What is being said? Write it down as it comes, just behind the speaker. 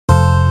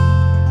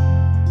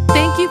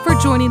you for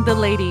joining the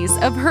ladies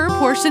of Her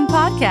Portion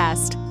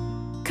Podcast.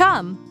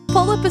 Come,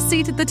 pull up a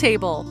seat at the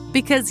table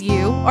because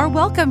you are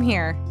welcome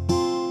here.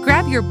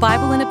 Grab your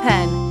Bible and a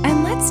pen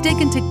and let's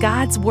dig into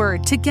God's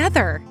Word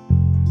together.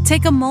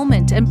 Take a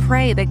moment and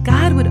pray that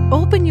God would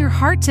open your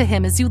heart to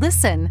Him as you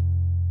listen.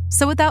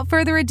 So without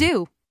further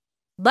ado,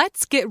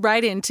 let's get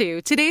right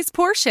into today's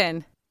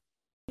portion.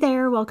 Hey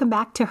there, welcome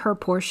back to Her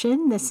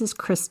Portion. This is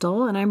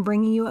Crystal, and I'm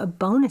bringing you a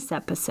bonus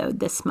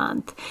episode this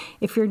month.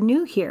 If you're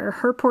new here,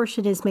 Her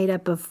Portion is made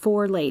up of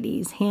 4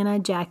 ladies, Hannah,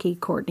 Jackie,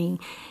 Courtney,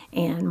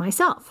 and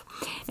myself.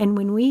 And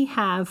when we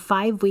have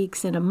 5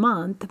 weeks in a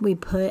month, we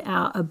put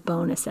out a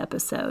bonus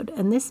episode.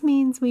 And this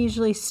means we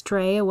usually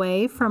stray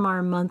away from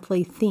our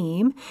monthly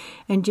theme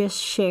and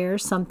just share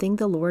something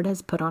the Lord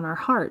has put on our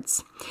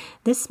hearts.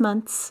 This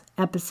month's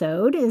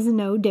episode is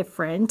no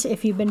different.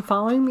 If you've been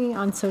following me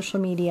on social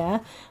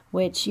media,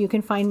 which you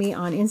can find me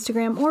on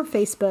Instagram or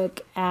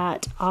Facebook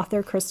at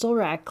author Crystal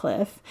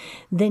Radcliffe,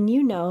 then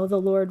you know the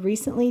Lord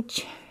recently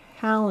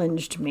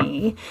challenged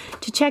me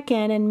to check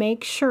in and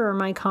make sure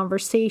my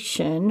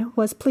conversation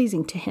was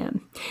pleasing to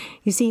Him.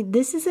 You see,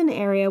 this is an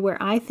area where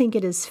I think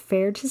it is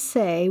fair to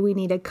say we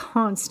need a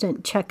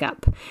constant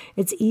checkup.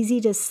 It's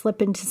easy to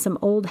slip into some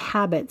old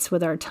habits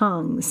with our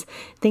tongues,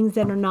 things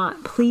that are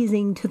not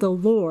pleasing to the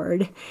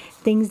Lord,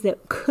 things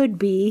that could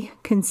be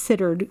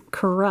considered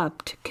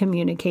corrupt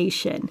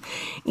communication.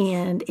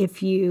 And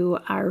if you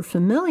are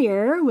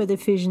familiar with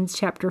Ephesians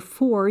chapter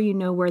 4, you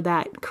know where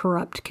that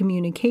corrupt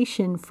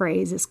communication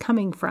phrase is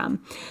coming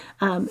from.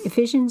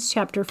 Ephesians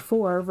chapter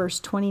 4, verse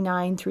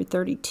 29 through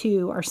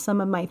 32 are some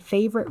of my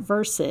favorite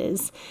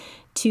verses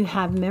to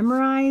have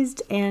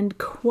memorized and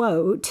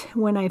quote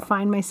when I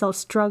find myself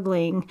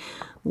struggling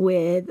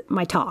with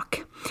my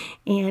talk.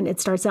 And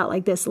it starts out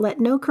like this: "Let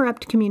no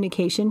corrupt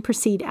communication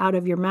proceed out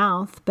of your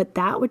mouth, but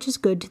that which is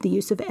good to the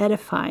use of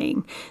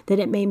edifying, that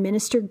it may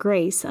minister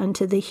grace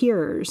unto the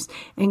hearers.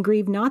 And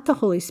grieve not the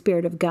Holy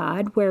Spirit of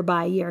God,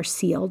 whereby ye are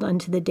sealed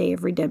unto the day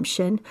of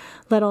redemption.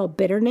 Let all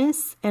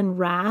bitterness and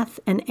wrath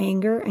and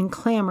anger and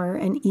clamor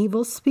and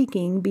evil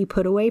speaking be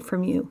put away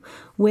from you,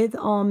 with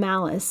all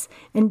malice.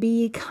 And be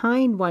ye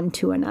kind one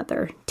to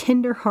another,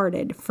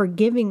 tender-hearted,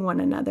 forgiving one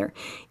another,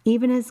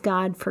 even as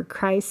God for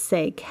Christ's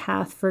sake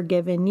hath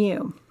forgiven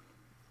you."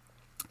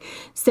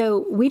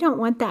 So we don't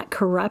want that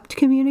corrupt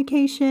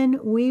communication.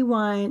 We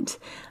want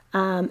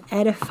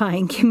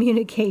edifying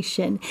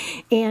communication.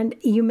 And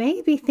you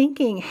may be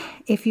thinking,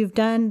 if you've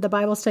done the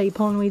Bible study,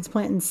 Pulling Weeds,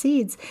 Planting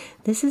Seeds,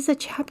 this is a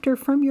chapter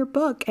from your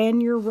book.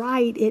 And you're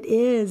right, it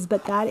is.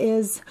 But that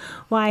is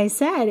why I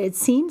said it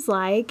seems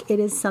like it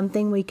is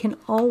something we can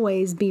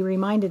always be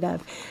reminded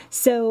of.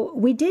 So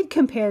we did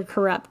compare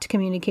corrupt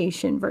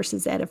communication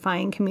versus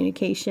edifying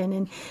communication.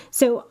 And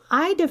so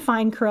I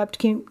define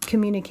corrupt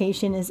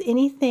communication as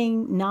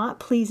anything not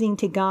pleasing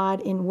to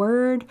God in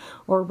word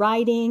or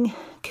writing,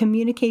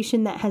 communication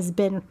that has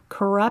been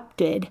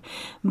corrupted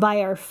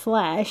by our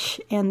flesh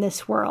and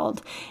this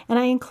world. And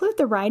I include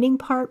the writing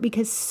part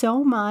because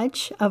so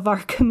much of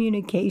our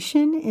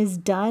communication is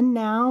done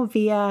now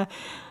via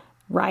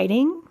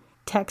writing,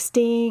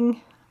 texting,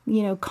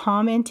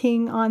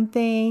 commenting on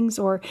things,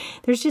 or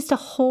there's just a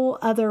whole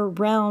other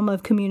realm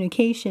of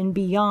communication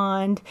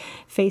beyond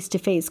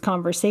face-to-face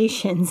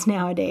conversations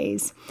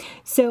nowadays.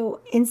 So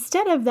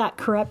instead of that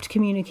corrupt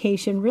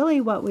communication,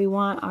 really what we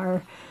want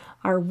are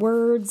our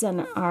words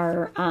and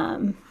our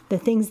the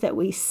things that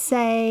we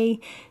say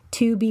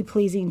to be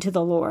pleasing to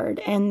the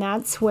Lord. And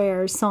that's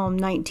where Psalm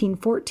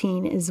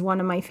 19:14 is one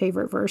of my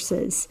favorite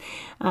verses.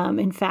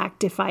 In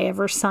fact, if I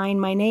ever sign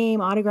my name,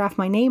 autograph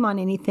my name on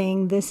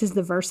anything, this is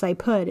the verse I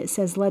put. It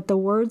says, "Let the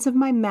words of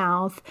my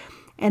mouth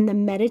and the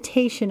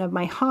meditation of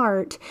my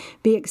heart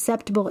be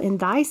acceptable in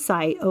thy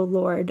sight, O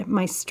Lord,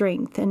 my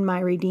strength and my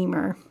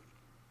Redeemer."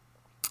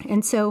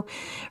 And so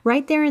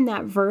right there in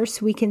that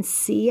verse, we can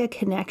see a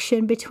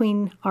connection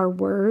between our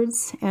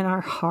words and our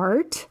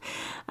heart,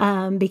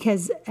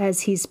 because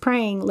as he's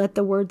praying, let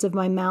the words of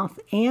my mouth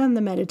and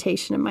the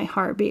meditation of my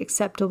heart be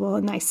acceptable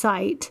in thy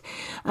sight.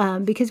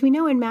 Because we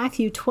know in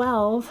Matthew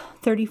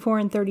 12:34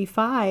 and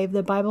 35,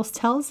 the Bible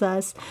tells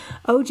us,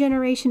 "O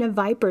generation of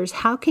vipers,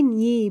 how can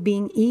ye,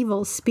 being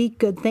evil, speak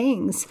good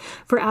things?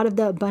 For out of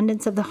the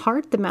abundance of the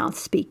heart the mouth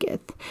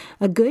speaketh.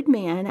 A good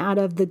man out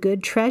of the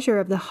good treasure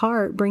of the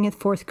heart bringeth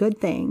forth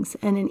good things,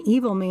 and an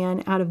evil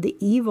man out of the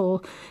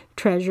evil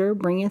treasure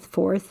bringeth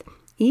forth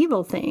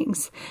evil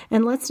things."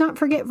 And let's not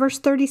forget verse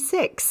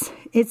 36.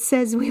 It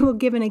says we will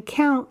give an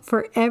account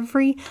for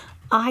every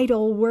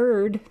idle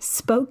word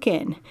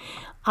spoken.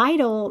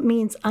 Idle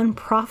means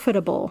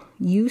unprofitable,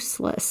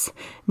 useless,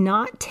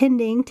 not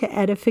tending to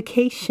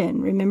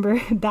edification.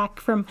 Remember back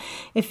from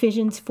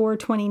Ephesians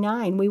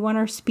 4:29, we want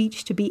our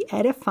speech to be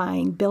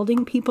edifying,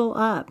 building people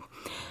up,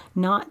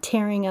 not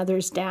tearing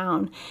others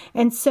down.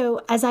 And so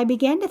as I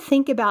began to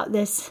think about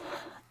this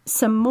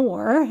some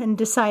more and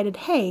decided,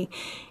 hey,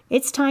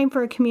 it's time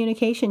for a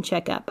communication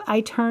checkup,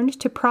 I turned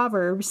to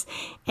Proverbs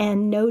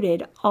and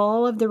noted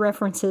all of the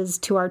references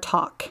to our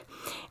talk.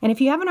 And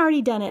if you haven't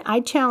already done it, I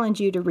challenge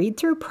you to read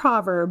through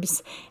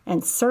Proverbs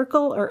and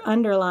circle or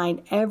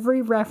underline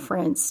every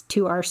reference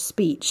to our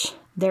speech.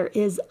 There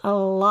is a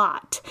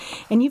lot.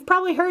 And you've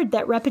probably heard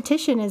that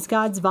repetition is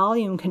God's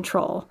volume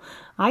control.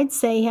 I'd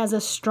say he has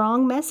a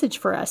strong message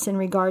for us in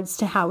regards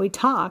to how we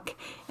talk,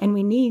 and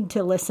we need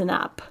to listen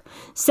up.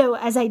 So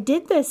as I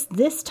did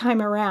this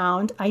time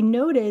around, I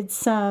noted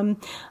some,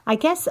 I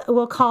guess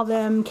we'll call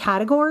them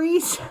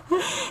categories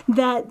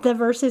that the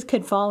verses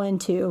could fall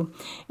into.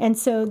 And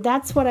so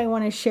that's what I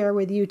want to share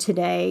with you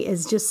today,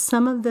 is just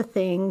some of the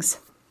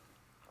things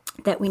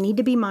that we need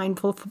to be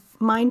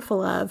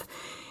mindful of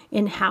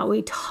in how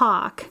we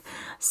talk,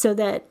 so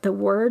that the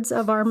words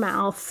of our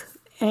mouth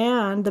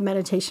and the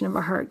meditation of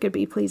our heart could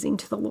be pleasing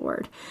to the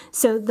Lord.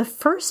 So the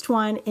first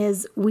one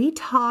is we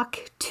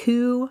talk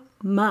too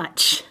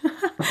much.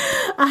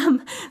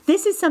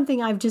 This is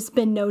something I've just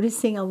been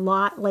noticing a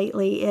lot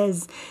lately,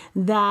 is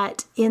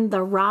that in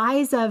the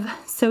rise of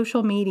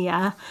social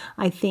media,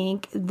 I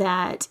think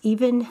that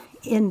even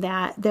in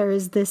that there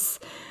is this,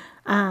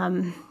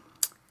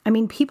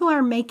 people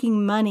are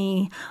making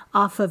money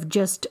off of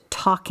just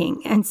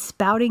talking and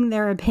spouting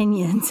their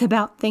opinions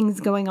about things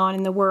going on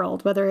in the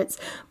world, whether it's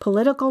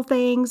political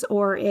things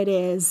or it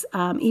is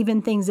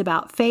even things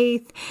about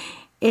faith.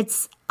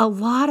 It's a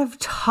lot of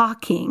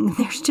talking.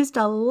 There's just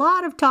a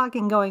lot of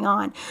talking going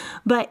on.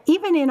 But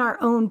even in our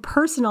own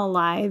personal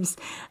lives,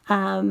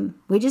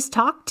 we just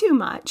talk too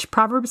much.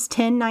 Proverbs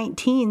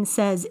 10:19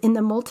 says, "In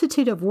the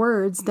multitude of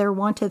words there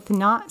wanteth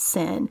not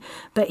sin,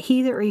 but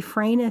he that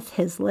refraineth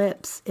his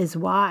lips is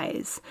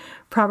wise."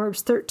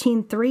 Proverbs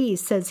 13:3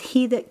 says,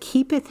 "He that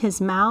keepeth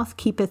his mouth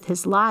keepeth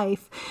his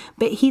life,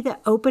 but he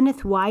that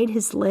openeth wide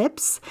his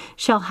lips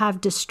shall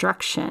have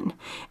destruction."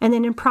 And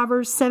then in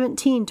Proverbs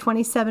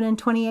 17:27 and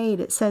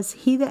 28, it says,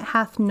 "He that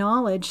hath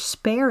knowledge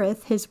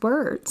spareth his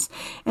words,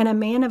 and a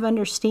man of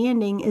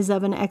understanding is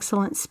of an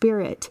excellent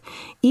spirit.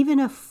 Even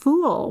a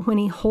fool, when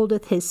he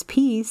holdeth his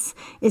peace,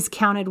 is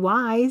counted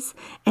wise,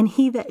 and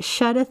he that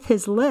shutteth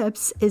his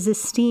lips is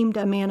esteemed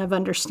a man of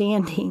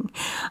understanding."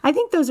 I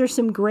think those are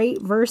some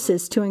great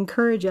verses to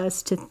encourage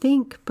us to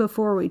think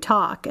before we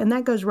talk. And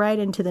that goes right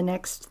into the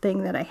next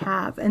thing that I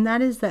have, and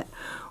that is that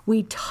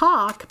we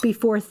talk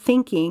before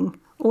thinking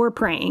or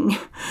praying.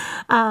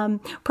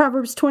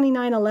 Proverbs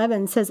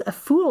 29:11 says, "A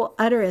fool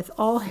uttereth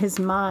all his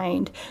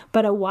mind,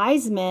 but a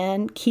wise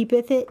man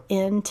keepeth it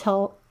in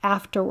till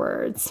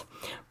afterwards."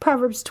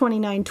 Proverbs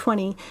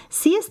 29:20,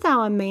 "Seest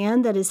thou a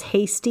man that is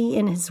hasty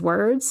in his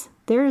words?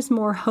 There is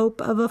more hope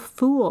of a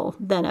fool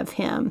than of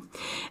him."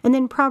 And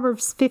then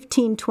Proverbs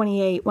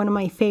 15:28, one of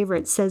my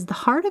favorites, says, "The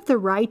heart of the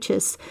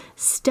righteous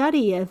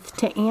studieth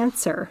to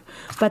answer,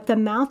 but the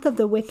mouth of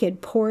the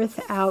wicked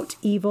poureth out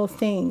evil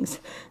things."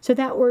 So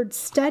that word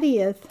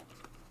studieth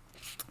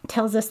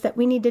tells us that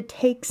we need to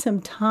take some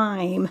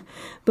time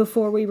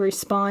before we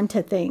respond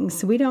to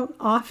things. We don't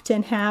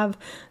often have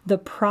the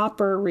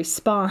proper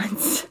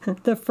response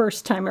the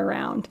first time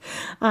around.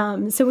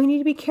 So we need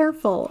to be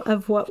careful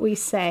of what we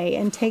say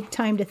and take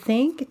time to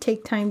think,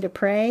 take time to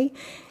pray,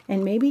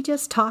 and maybe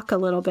just talk a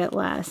little bit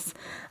less.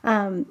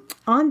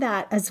 On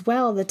that as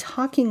well, the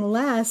talking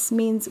less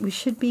means we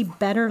should be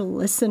better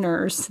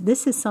listeners.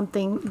 This is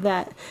something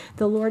that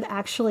the Lord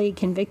actually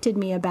convicted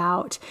me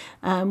about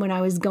when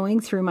I was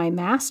going through my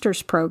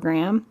master's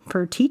program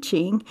for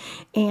teaching,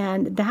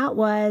 and that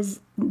was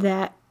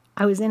that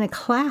I was in a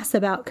class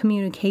about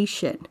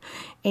communication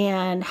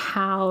and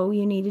how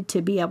you needed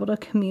to be able to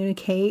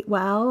communicate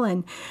well,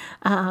 and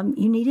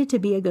you needed to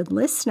be a good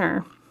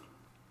listener.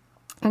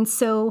 And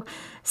so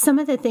some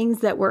of the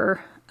things that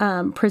were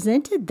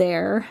presented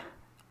there,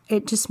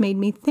 it just made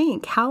me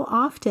think, how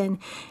often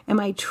am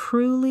I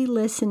truly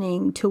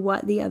listening to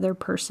what the other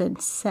person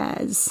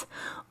says?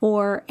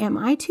 Or am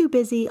I too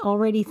busy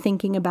already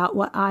thinking about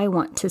what I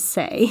want to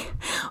say?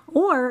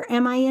 Or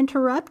am I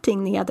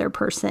interrupting the other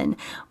person?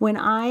 When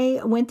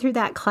I went through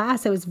that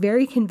class, I was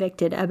very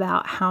convicted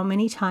about how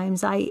many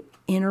times I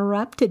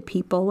interrupted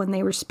people when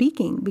they were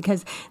speaking,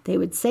 because they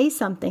would say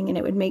something and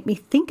it would make me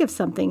think of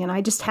something, and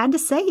I just had to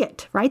say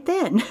it right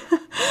then.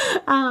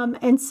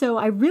 And so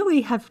I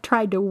really have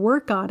tried to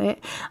work on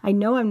it. I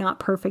know I'm not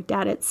perfect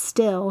at it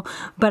still,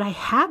 but I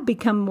have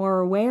become more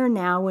aware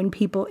now when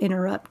people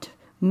interrupt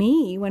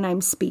me when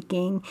I'm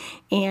speaking,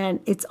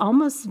 and it's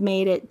almost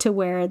made it to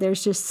where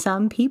there's just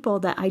some people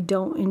that I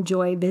don't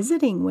enjoy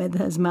visiting with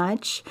as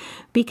much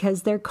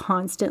because they're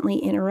constantly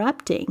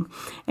interrupting.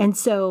 And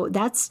so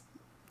that's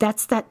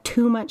that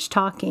too much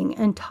talking,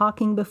 and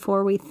talking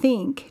before we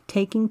think,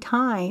 taking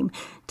time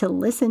to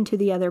listen to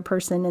the other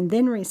person and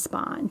then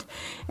respond.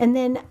 And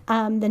then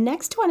the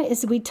next one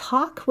is we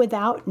talk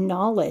without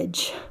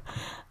knowledge.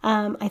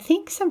 I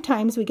think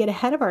sometimes we get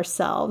ahead of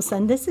ourselves.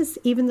 And this is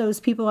even those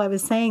people I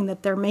was saying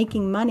that they're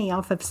making money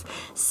off of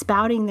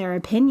spouting their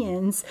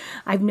opinions.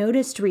 I've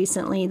noticed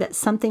recently that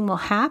something will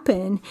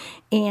happen,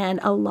 and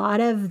a lot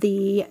of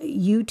the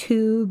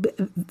YouTube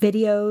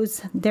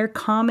videos, they're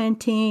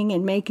commenting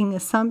and making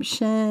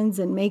assumptions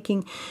and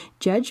making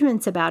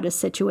judgments about a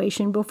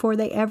situation before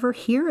they ever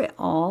hear it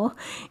all.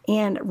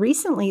 And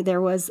recently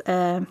there was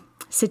a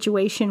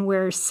situation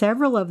where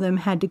several of them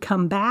had to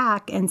come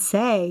back and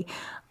say,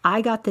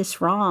 I got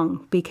this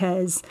wrong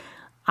because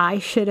I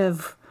should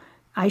have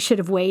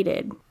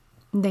waited.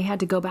 They had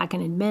to go back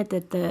and admit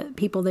that the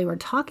people they were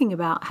talking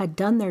about had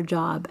done their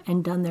job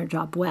and done their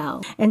job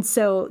well. And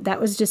so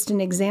that was just an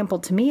example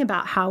to me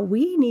about how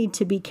we need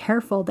to be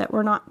careful that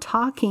we're not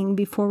talking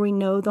before we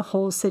know the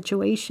whole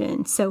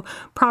situation. So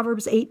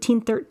Proverbs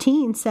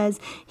 18:13 says,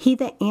 he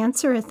that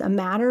answereth a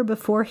matter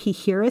before he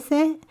heareth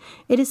it,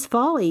 it is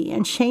folly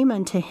and shame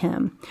unto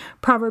him.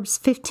 Proverbs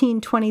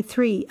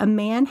 15:23, a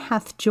man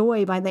hath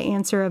joy by the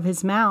answer of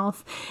his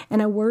mouth,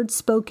 and a word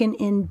spoken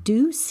in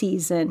due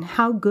season,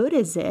 how good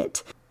is it?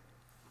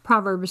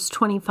 Proverbs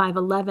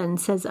 25:11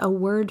 says, a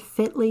word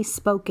fitly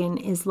spoken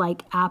is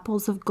like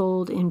apples of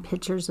gold in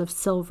pitchers of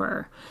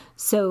silver.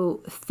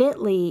 So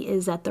fitly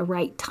is at the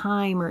right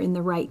time or in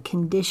the right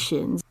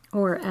conditions,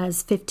 or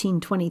as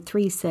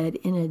 15:23 said,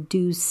 in a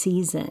due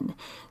season.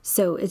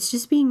 So it's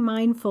just being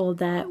mindful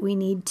that we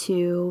need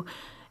to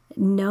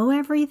know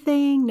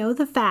everything, know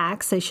the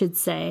facts, I should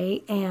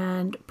say,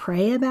 and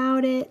pray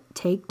about it,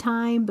 take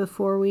time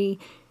before we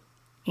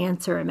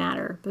answer a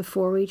matter,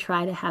 before we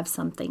try to have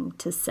something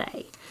to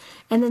say.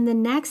 And then the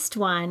next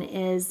one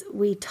is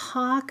we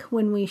talk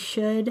when we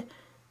should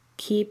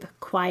keep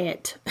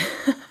quiet.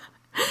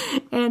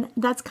 And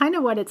that's kind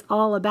of what it's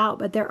all about.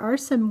 But there are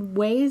some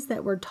ways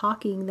that we're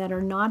talking that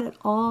are not at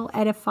all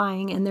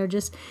edifying, and they're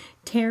just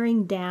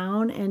tearing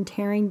down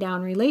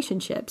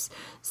relationships.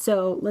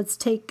 So let's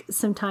take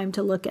some time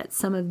to look at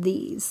some of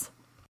these.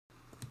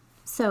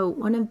 So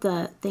one of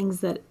the things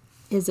that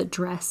is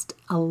addressed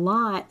a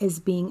lot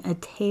is being a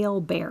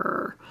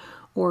talebearer,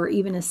 or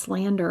even a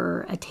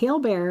slanderer. A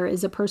talebearer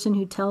is a person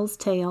who tells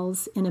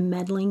tales in a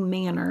meddling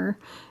manner,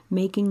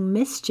 making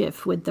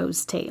mischief with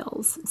those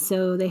tales.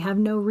 So they have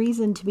no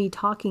reason to be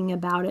talking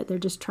about it. They're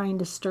just trying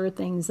to stir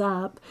things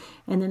up.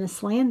 And then a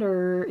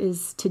slanderer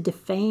is to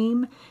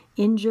defame,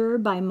 injure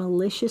by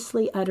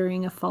maliciously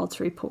uttering a false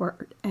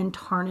report, and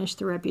tarnish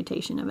the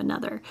reputation of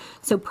another.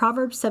 So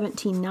Proverbs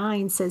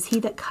 17:9 says, he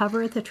that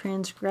covereth a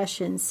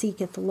transgression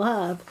seeketh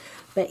love,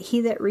 but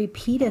he that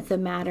repeateth a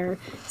matter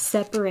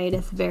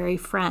separateth very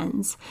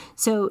friends.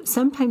 So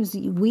sometimes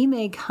we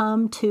may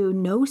come to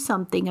know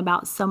something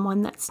about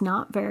someone that's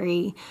not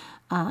very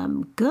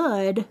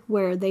good,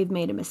 where they've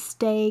made a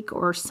mistake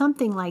or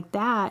something like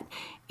that,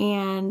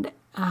 and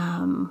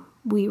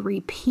we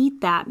repeat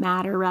that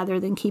matter rather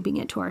than keeping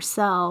it to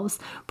ourselves.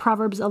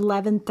 Proverbs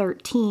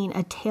 11:13,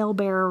 a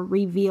talebearer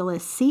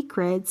revealeth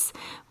secrets,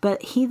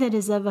 but he that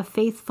is of a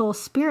faithful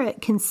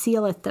spirit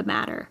concealeth the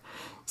matter.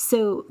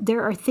 So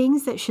there are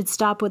things that should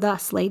stop with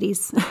us,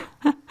 ladies.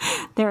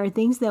 There are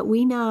things that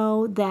we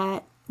know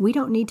that we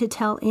don't need to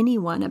tell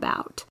anyone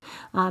about.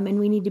 And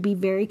we need to be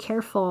very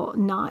careful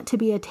not to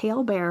be a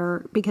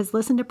talebearer, because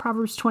listen to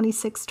Proverbs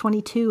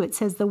 26:22. It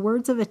says, the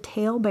words of a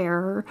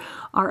talebearer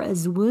are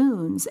as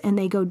wounds, and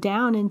they go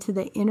down into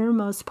the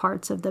innermost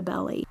parts of the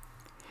belly.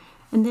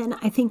 And then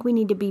I think we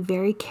need to be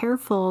very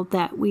careful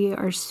that we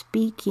are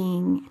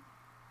speaking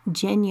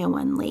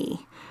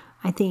genuinely.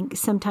 I think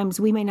sometimes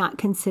we may not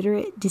consider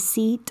it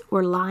deceit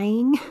or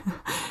lying.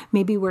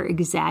 Maybe we're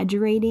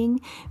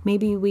exaggerating.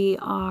 Maybe we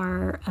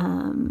are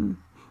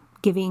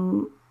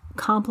giving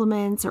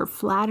compliments or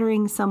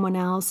flattering someone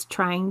else,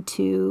 trying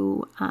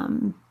to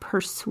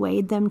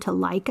persuade them to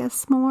like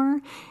us more,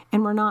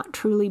 and we're not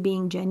truly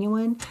being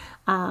genuine.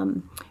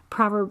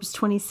 Proverbs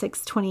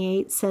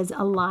 26:28 says,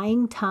 a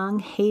lying tongue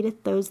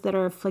hateth those that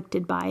are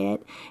afflicted by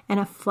it, and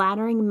a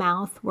flattering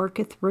mouth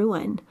worketh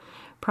ruin.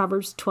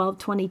 Proverbs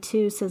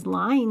 12:22 says,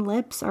 lying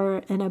lips are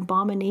an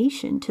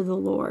abomination to the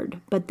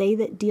Lord, but they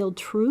that deal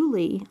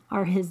truly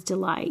are his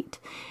delight.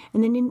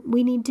 And then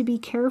we need to be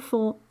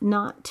careful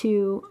not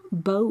to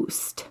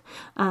boast.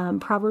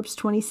 Proverbs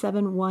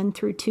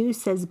 27:1-2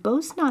 says,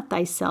 boast not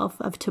thyself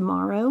of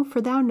tomorrow, for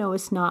thou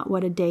knowest not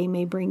what a day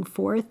may bring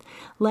forth.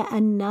 Let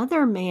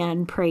another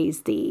man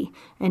praise thee,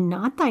 and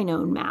not thine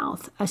own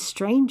mouth, a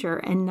stranger,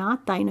 and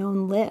not thine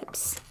own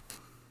lips.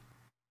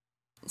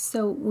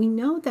 So we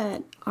know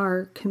that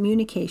our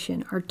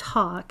communication, our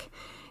talk,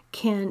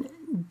 can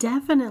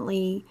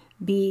definitely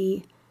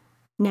be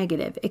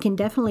negative. It can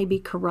definitely be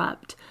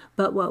corrupt.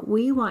 But what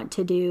we want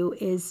to do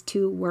is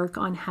to work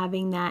on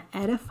having that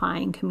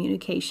edifying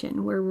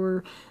communication where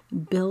we're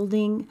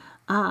building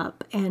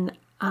up. And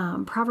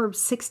Proverbs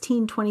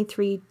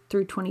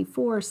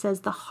 16:23-24 says,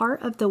 the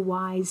heart of the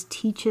wise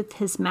teacheth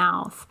his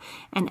mouth,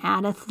 and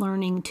addeth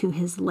learning to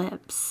his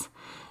lips.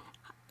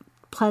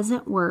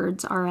 Pleasant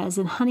words are as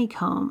an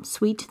honeycomb,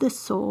 sweet to the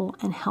soul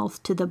and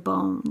health to the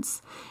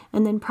bones.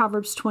 And then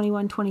Proverbs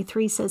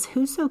 21:23 says,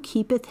 Whoso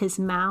keepeth his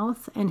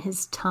mouth and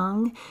his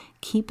tongue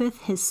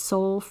keepeth his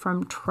soul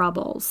from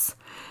troubles.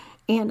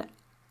 And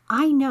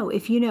I know,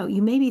 if you know,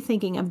 you may be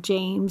thinking of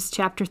James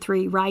chapter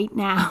 3 right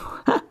now.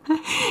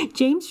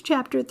 James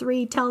chapter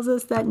 3 tells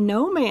us that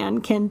no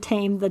man can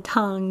tame the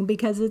tongue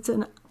because it's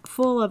an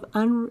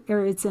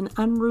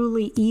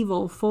unruly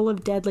evil, full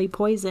of deadly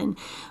poison.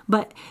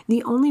 But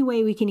the only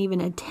way we can even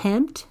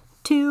attempt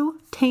to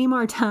tame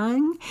our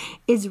tongue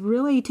is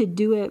really to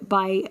do it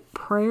by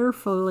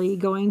prayerfully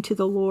going to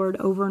the Lord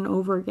over and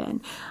over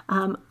again.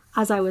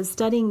 As I was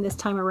studying this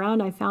time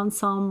around, I found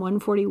Psalm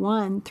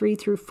 141,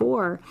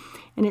 3-4,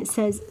 and it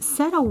says,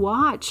 Set a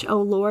watch, O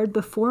Lord,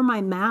 before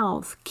my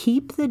mouth.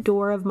 Keep the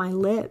door of my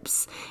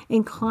lips.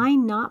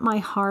 Incline not my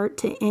heart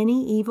to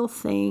any evil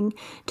thing,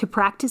 to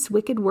practice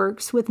wicked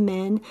works with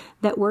men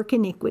that work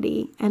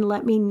iniquity, and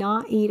let me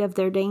not eat of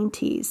their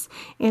dainties.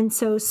 And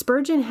so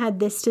Spurgeon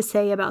had this to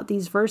say about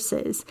these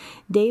verses.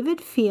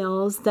 David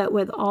feels that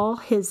with all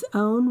his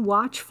own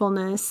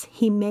watchfulness,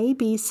 he may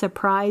be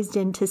surprised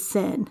into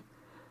sin.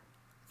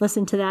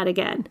 Listen to that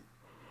again.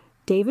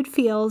 David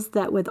feels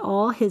that with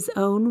all his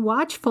own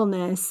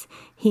watchfulness,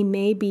 he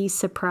may be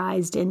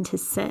surprised into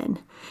sin.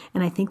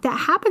 And I think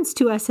that happens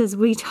to us as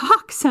we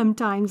talk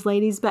sometimes,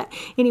 ladies. But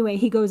anyway,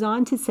 he goes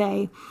on to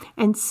say,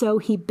 and so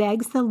he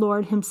begs the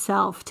Lord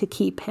himself to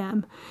keep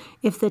him.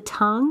 If the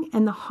tongue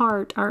and the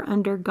heart are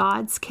under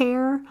God's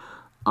care,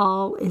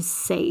 all is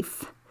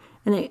safe.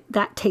 And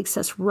that takes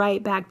us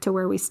right back to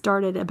where we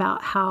started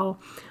about how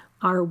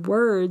our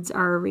words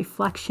are a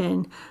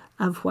reflection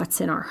of what's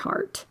in our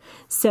heart.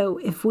 So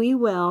if we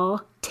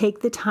will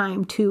take the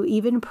time to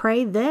even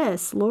pray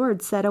this,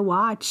 Lord, set a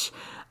watch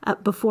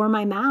before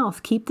my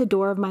mouth, keep the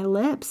door of my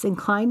lips,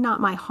 incline not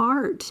my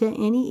heart to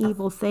any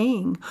evil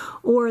thing.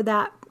 Or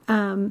that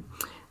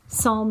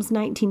Psalms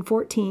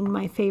 19:14,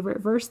 my favorite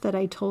verse that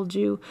I told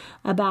you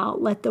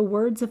about, let the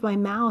words of my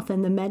mouth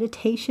and the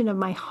meditation of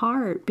my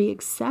heart be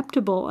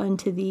acceptable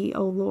unto thee,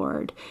 O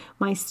Lord,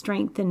 my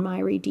strength and my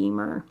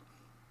Redeemer.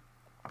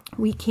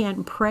 We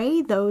can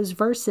pray those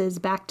verses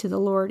back to the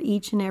Lord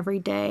each and every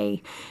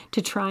day to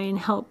try and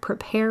help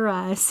prepare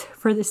us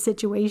for the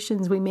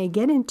situations we may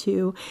get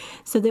into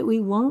so that we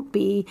won't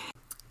be,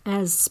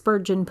 as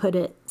Spurgeon put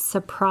it,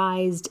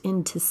 surprised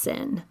into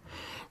sin.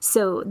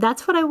 So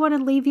that's what I want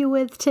to leave you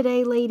with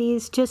today,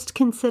 ladies. Just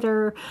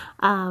consider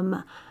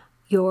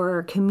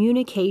your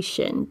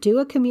communication. Do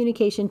a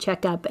communication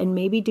checkup and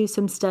maybe do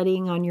some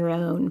studying on your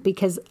own,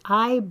 because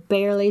I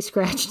barely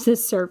scratched the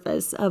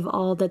surface of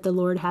all that the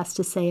Lord has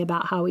to say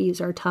about how we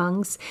use our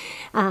tongues.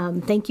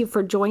 Thank you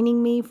for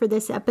joining me for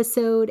this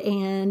episode,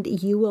 and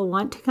you will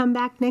want to come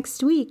back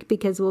next week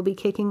because we'll be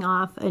kicking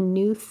off a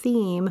new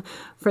theme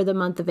for the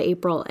month of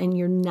April, and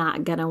you're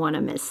not going to want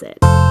to miss it.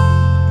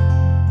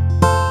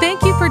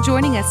 Thank you for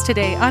joining us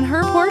today on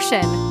Her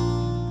Portion.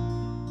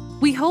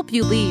 We hope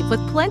you leave with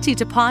plenty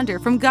to ponder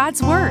from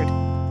God's Word.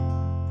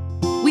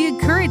 We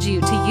encourage you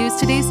to use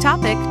today's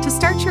topic to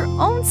start your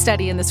own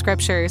study in the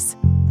Scriptures.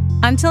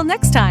 Until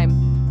next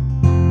time.